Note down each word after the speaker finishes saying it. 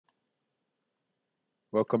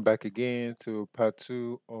Welcome back again to part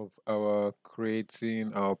two of our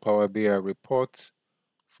creating our Power BI report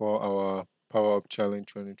for our Power Up Challenge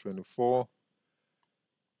 2024.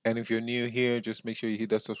 And if you're new here, just make sure you hit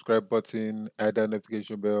that subscribe button, add that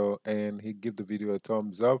notification bell, and give the video a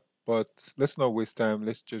thumbs up. But let's not waste time.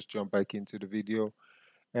 Let's just jump back into the video.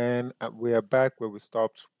 And we are back where we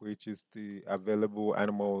stopped, which is the available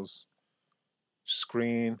animals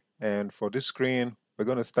screen. And for this screen, we're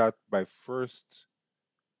going to start by first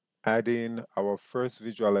adding our first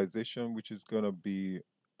visualization, which is going to be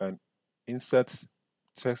an insert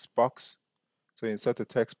text box. So insert a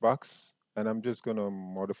text box, and I'm just going to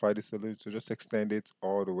modify this a little to just extend it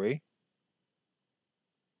all the way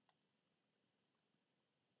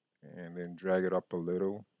and then drag it up a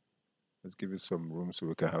little. Let's give it some room so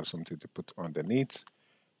we can have something to put underneath.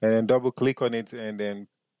 And then double click on it and then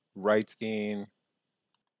write in.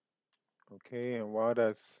 Okay, and while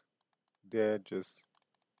that's there, just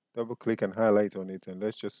double click and highlight on it, and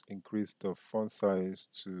let's just increase the font size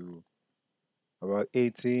to about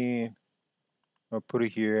 18. I'll put it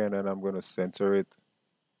here and then I'm going to center it.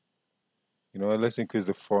 Let's increase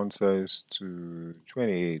the font size to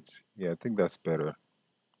 28. Yeah, I think that's better.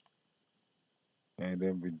 And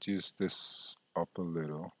then reduce this up a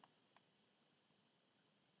little.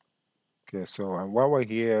 Okay, so and while we're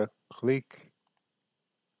here, click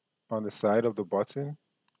on the side of the button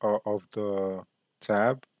or of the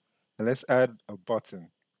tab, and let's add a button.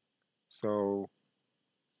 So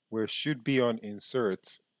we should be on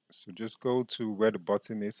insert. So just go to where the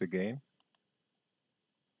button is again.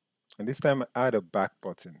 And this time add a back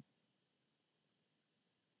button.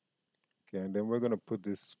 Okay, and then we're going to put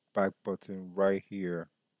this back button right here.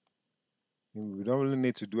 And we don't really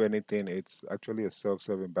need to do anything. It's actually a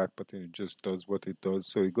self-serving back button. It just does what it does.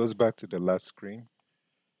 So it goes back to the last screen.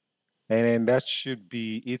 And then that should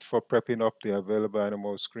be it for prepping up the available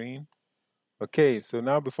animal screen. Okay, so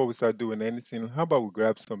now before we start doing anything, how about we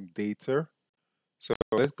grab some data? So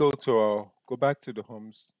let's go back to the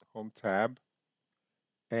home tab.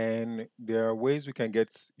 And there are ways we can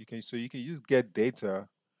you can use get data.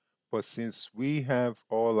 But since we have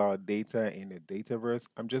all our data in a Dataverse,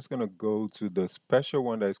 I'm just going to go to the special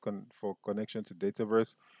one that is for connection to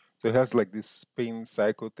Dataverse. So it has like this spin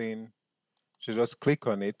cycle thing. So just click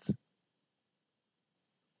on it.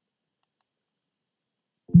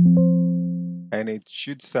 And it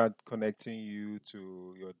should start connecting you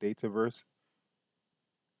to your Dataverse.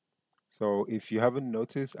 So if you haven't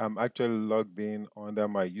noticed, I'm actually logged in under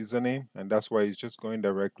my username. And that's why it's just going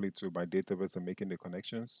directly to my Dataverse and making the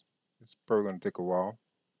connections. It's probably going to take a while.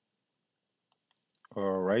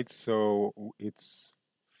 All right, so it's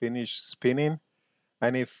finished spinning.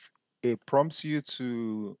 And if it prompts you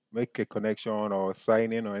to make a connection or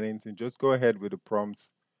sign in or anything, just go ahead with the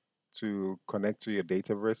prompts to connect to your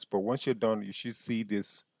Dataverse. But once you're done, you should see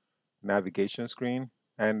this navigation screen.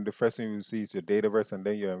 And the first thing you will see is your Dataverse and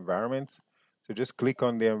then your environment. So just click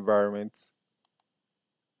on the environment.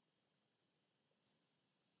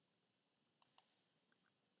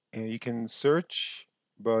 And you can search,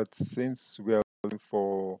 but since we are looking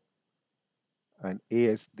for an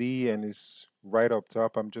ASD and it's right up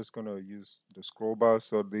top, I'm just going to use the scroll bar.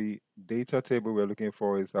 So the data table we're looking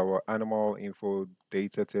for is our animal info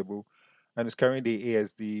data table, and it's carrying the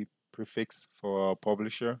ASD prefix for our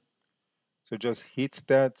publisher. So just hit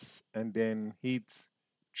that and then hit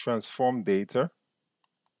transform data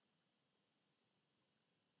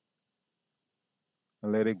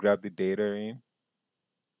and let it grab the data in.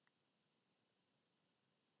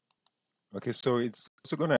 Okay, so it's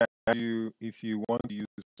also going to ask you if you want to use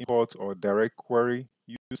import or direct query,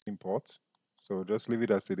 use import. So just leave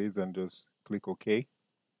it as it is and just click OK.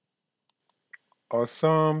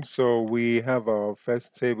 Awesome. So we have our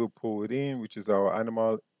first table pulled in, which is our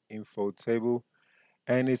animal info table.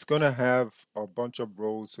 And it's going to have a bunch of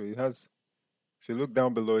rows. So it has, if you look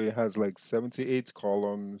down below, it has like 78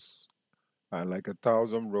 columns and like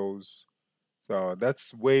 1,000 rows. So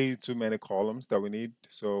that's way too many columns that we need.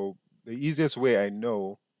 So the easiest way I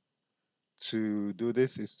know to do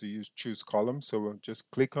this is to use choose column. So we'll just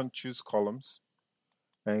click on choose columns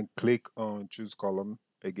and click on choose column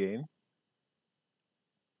again.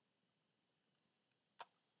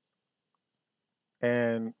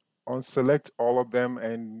 And on select all of them,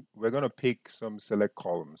 and we're going to pick some select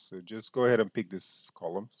columns. So just go ahead and pick these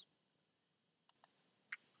columns.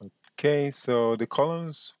 Okay, so the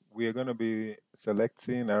columns we are going to be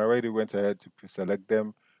selecting, I already went ahead to pre-select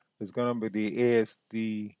them. It's going to be the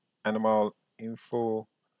ASD animal info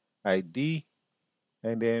ID,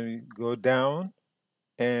 and then go down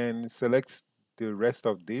and select the rest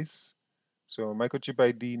of this. So microchip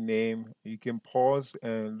ID name, you can pause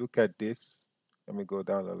and look at this. Let me go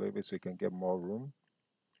down a little bit so you can get more room.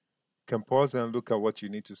 You can pause and look at what you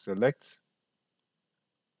need to select.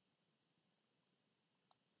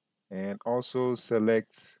 And also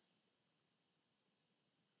select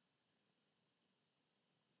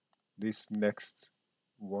these next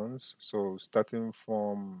ones. So starting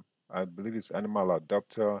from, I believe it's animal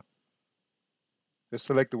adopter, just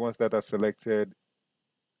select the ones that are selected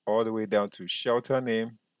all the way down to shelter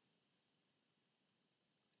name.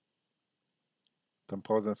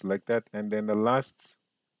 Compose and select that. And then the last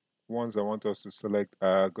ones I want us to select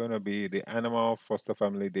are going to be the animal foster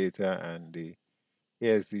family data and the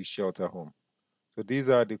ASD shelter home. So these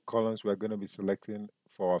are the columns we're going to be selecting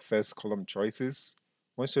for our first column choices.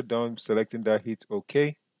 Once you're done selecting that, hit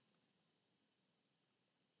OK.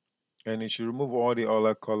 And it should remove all the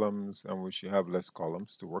other columns and we should have less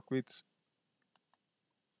columns to work with.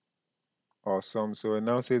 Awesome. So it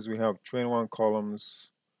now says we have 21 columns.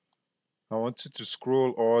 I want you to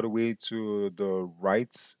scroll all the way to the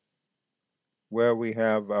right where we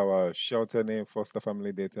have our shelter name, foster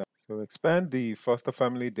family data. So expand the foster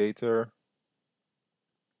family data.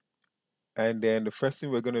 And then the first thing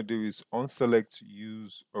we're going to do is unselect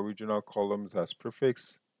use original columns as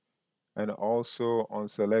prefix and also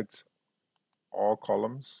unselect all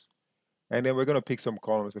columns. And then we're going to pick some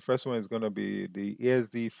columns. The first one is going to be the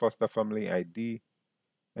ASD foster family ID.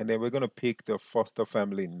 And then we're going to pick the foster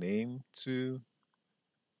family name too.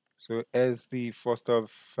 So as the foster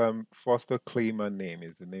claimer name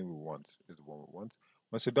is the name we want, is the one we want.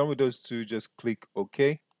 Once you're done with those two, just click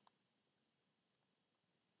OK.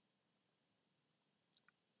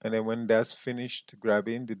 And then when that's finished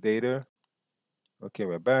grabbing the data, okay,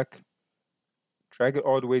 we're back. Drag it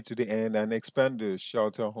all the way to the end and expand the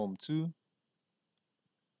shelter home too.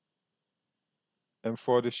 And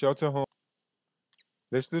for the shelter home,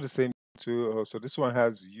 let's do the same too. So this one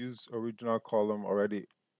has use original column already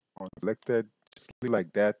unselected, just leave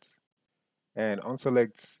like that. And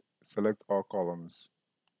select all columns.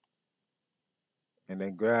 And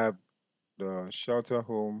then grab the shelter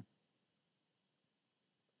home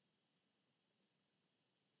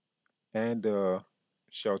and the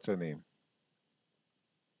shelter name.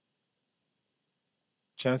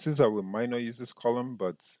 Chances are we might not use this column,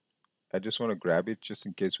 but I just want to grab it just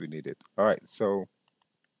in case we need it. All right, so,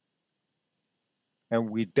 and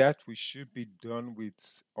with that, we should be done with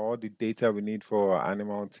all the data we need for our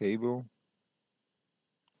animal table.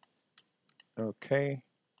 Okay,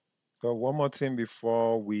 so one more thing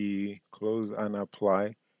before we close and apply.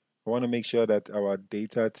 I want to make sure that our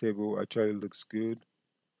data table actually looks good.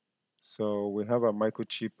 So we have a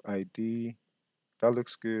microchip ID, that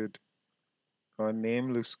looks good. Our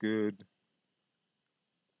name looks good.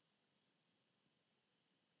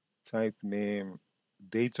 Type name,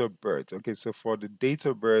 date of birth. Okay, so for the date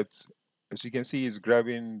of birth, as you can see, it's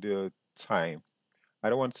grabbing the time. I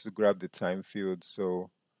don't want to grab the time field, so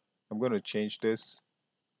I'm going to change this.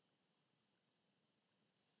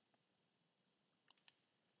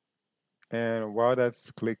 And while that's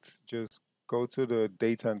clicked, just go to the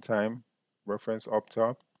date and time reference up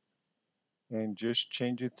top and just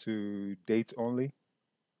change it to date only.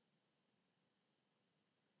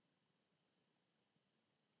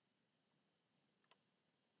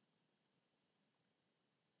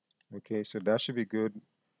 Okay, so that should be good.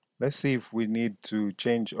 Let's see if we need to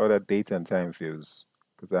change other date and time fields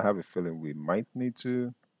because I have a feeling we might need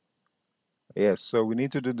to. Yes, so we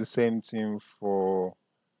need to do the same thing for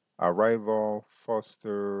arrival,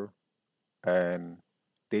 foster, and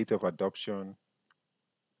date of adoption.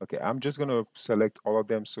 Okay, I'm just going to select all of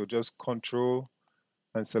them. So just control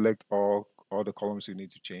and select all the columns you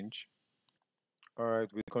need to change. All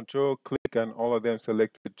right, with control, click and all of them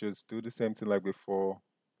selected, just do the same thing like before,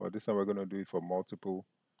 but this time we're going to do it for multiple.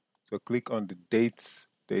 So click on the dates,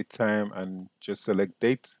 date time, and just select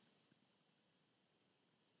date.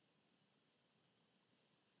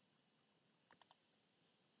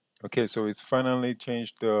 Okay, so it's finally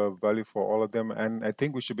changed the value for all of them, and I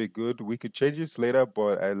think we should be good. We could change this later,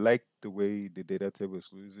 but I like the way the data table is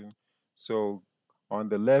using. So on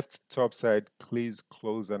the left top side, please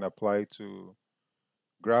close and apply to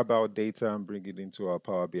grab our data and bring it into our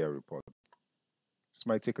Power BI report. This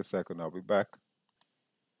might take a second, I'll be back.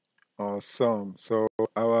 Awesome. So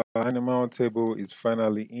our animal table is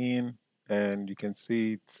finally in, and you can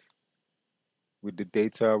see it with the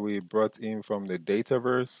data we brought in from the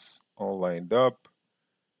Dataverse all lined up.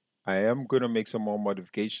 I am going to make some more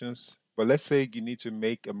modifications, but let's say you need to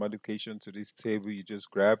make a modification to this table. You just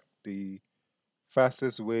grab the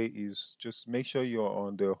fastest way is just make sure you're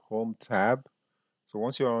on the home tab. So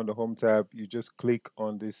once you're on the home tab, you just click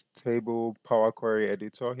on this table Power Query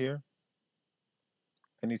editor here.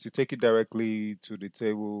 And it will take you directly to the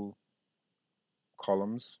table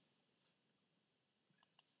columns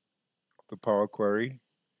of the Power Query.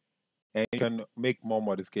 And you can make more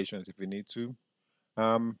modifications if you need to.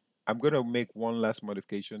 I'm going to make one last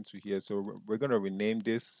modification to here. So we're going to rename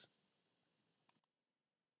this.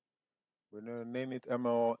 We're going to name it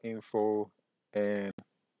ML info, and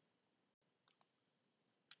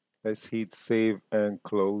let's hit save and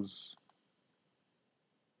close.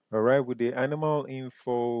 All right, with the animal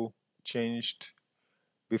info changed,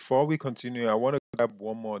 before we continue, I want to grab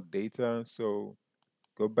one more data. So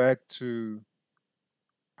go back to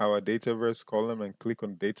our Dataverse column and click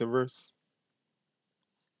on Dataverse.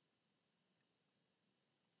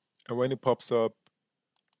 And when it pops up,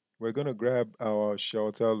 we're going to grab our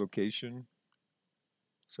shelter location.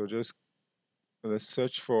 So just let's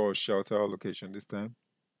search for shelter location this time.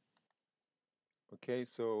 Okay,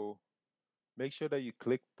 so make sure that you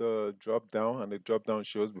click the drop down and the drop down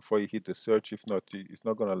shows before you hit the search. If not, it's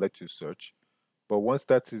not going to let you search. But once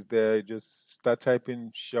that is there, just start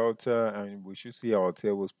typing shelter and we should see our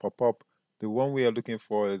tables pop up. The one we are looking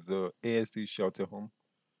for is the ASD shelter home.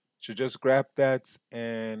 So just grab that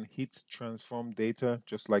and hit transform data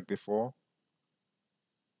just like before.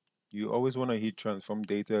 You always want to hit transform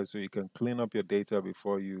data so you can clean up your data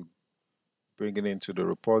before you bring it into the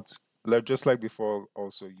report. Just like before,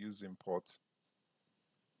 also use import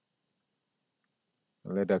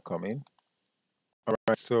and let that come in. All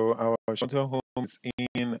right, so our shelter home is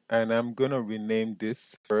in, and I'm going to rename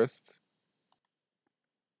this first.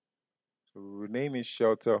 So rename it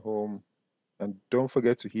shelter home, and don't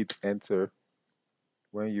forget to hit enter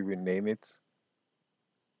when you rename it.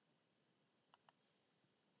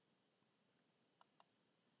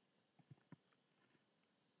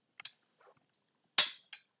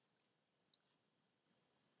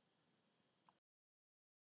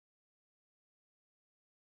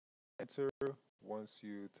 Enter once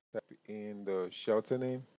you type in the shelter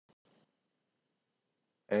name.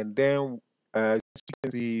 And then as you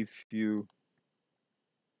can see, if you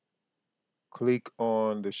click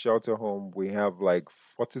on the shelter home, we have like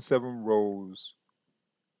 47 rows,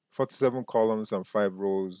 47 columns and 5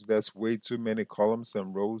 rows. That's way too many columns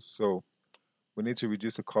and rows. So we need to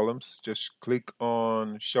reduce the columns. Just click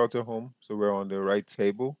on shelter home. So we're on the right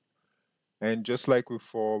table. And just like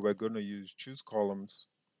before, we're going to use choose columns.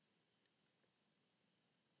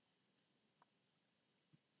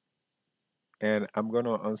 And I'm going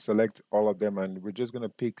to unselect all of them, and we're just going to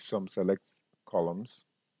pick some select columns.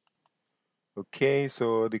 Okay,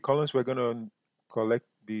 so the columns we're going to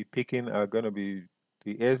be picking are going to be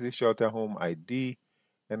the ASD shelter home ID.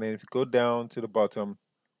 And then if you go down to the bottom,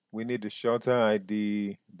 we need the shelter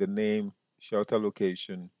ID, the name, shelter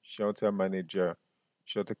location, shelter manager,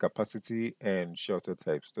 shelter capacity, and shelter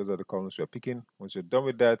types. Those are the columns we're picking. Once you're done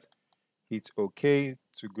with that, hit OK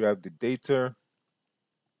to grab the data.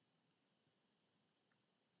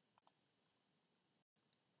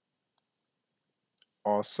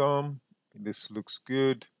 Awesome. This looks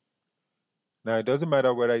good. Now, it doesn't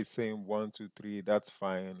matter whether it's saying 1, 2, 3, that's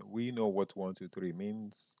fine. We know what 1, 2, 3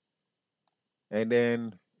 means. And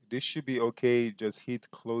then this should be okay. Just hit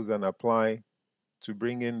close and apply to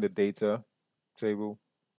bring in the data table.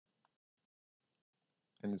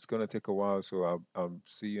 And it's going to take a while, so I'll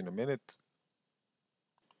see you in a minute.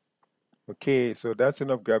 Okay, so that's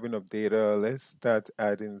enough grabbing of data. Let's start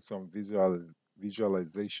adding some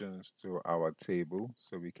visualizations to our table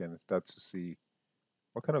so we can start to see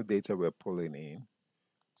what kind of data we're pulling in.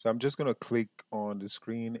 So I'm just going to click on the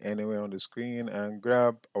screen, anywhere on the screen, and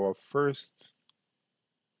grab our first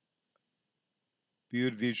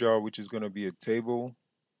build visual, which is going to be a table.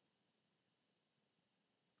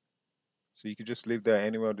 So you can just leave that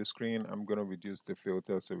anywhere on the screen. I'm going to reduce the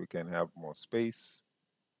filter so we can have more space.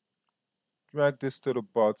 Drag this to the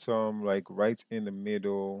bottom, like right in the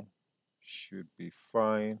middle, should be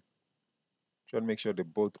fine. Try to make sure they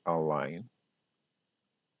both align.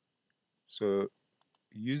 So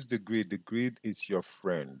use the grid. The grid is your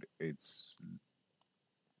friend. It's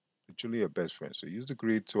literally your best friend. So use the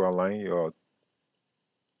grid to align your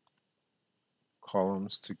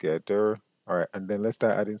columns together. All right, and then let's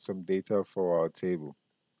start adding some data for our table.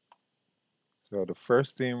 So the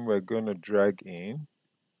first thing we're going to drag in.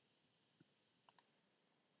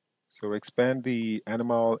 So expand the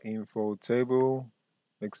animal info table.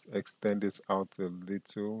 Extend this out a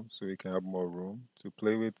little so we can have more room to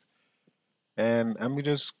play with. And I'm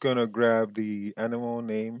just going to grab the animal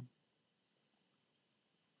name.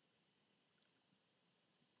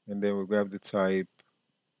 And then we'll grab the type.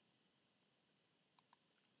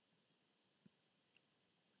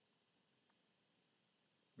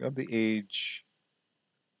 Grab the age.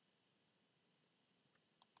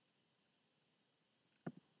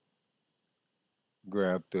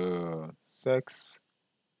 Grab the sex,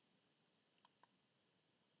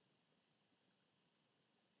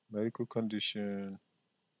 medical condition,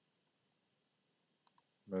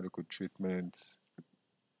 medical treatment,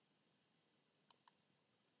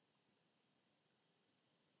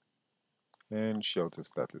 and shelter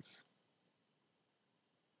status.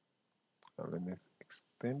 Now let me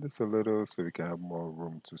extend this a little so we can have more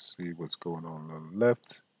room to see what's going on the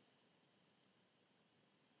left.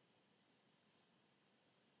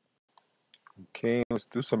 Okay, let's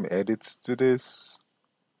do some edits to this.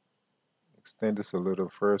 Extend this a little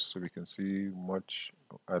first so we can see much.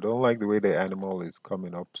 I don't like the way the animal is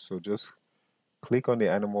coming up, so just click on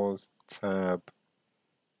the animals tab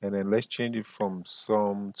and then let's change it from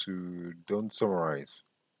sum to don't summarize.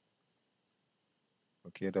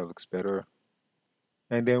 Okay, that looks better.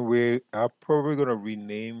 And then we are probably going to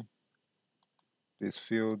rename these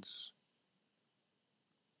fields.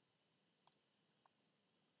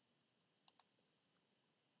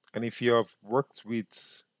 And if you have worked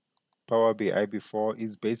with Power BI before,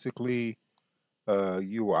 it's basically a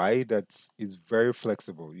UI that is very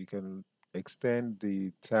flexible. You can extend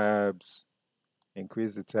the tabs,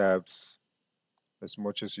 increase the tabs as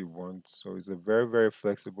much as you want. So it's a very, very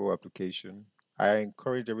flexible application. I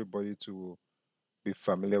encourage everybody to be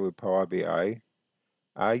familiar with Power BI.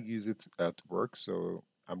 I use it at work, so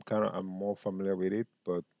I'm more familiar with it,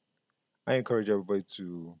 but I encourage everybody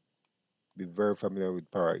to be very familiar with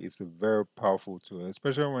Power. It's a very powerful tool,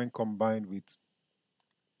 especially when combined with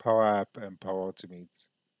Power App and Power Automate.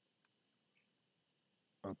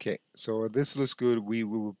 Okay, so this looks good.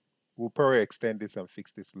 We'll probably extend this and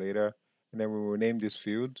fix this later, and then we will name this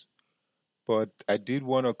field. But I did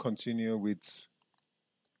want to continue with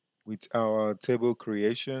our table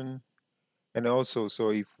creation, and also,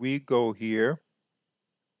 so if we go here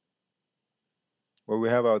where we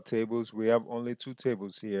have our tables, we have only two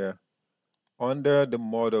tables here. Under the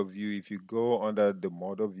model view, if you go under the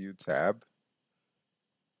model view tab,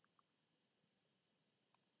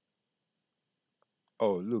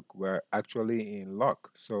 oh, look, we're actually in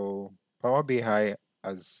lock. So Power BI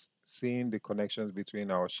has seen the connections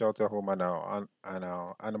between our shelter home and our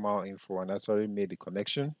animal info, and that's already made the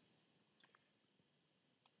connection.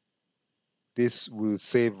 This will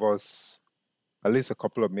save us at least a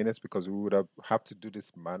couple of minutes because we would have to do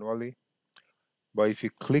this manually. But if you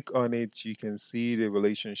click on it, you can see the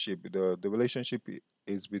relationship. The relationship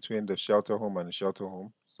is between the shelter home and the shelter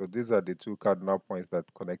home. So these are the two cardinal points that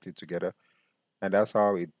connect it together. And that's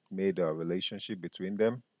how it made a relationship between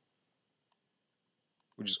them,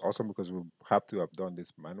 which is awesome because we have to have done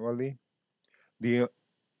this manually. The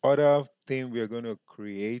other thing we are going to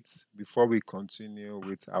create before we continue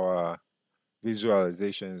with our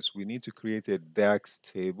visualizations, we need to create a DAX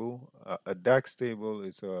table. A DAX table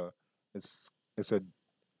is it's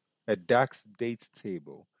a DAX date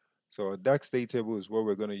table. So a DAX date table is what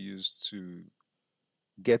we're going to use to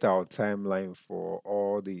get our timeline for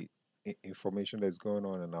all the information that's going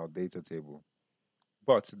on in our data table.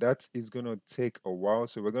 But that is going to take a while,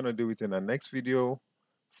 so we're going to do it in our next video.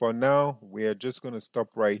 For now, we are just going to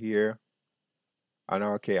stop right here. And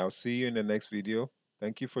okay, I'll see you in the next video.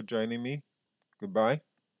 Thank you for joining me. Goodbye.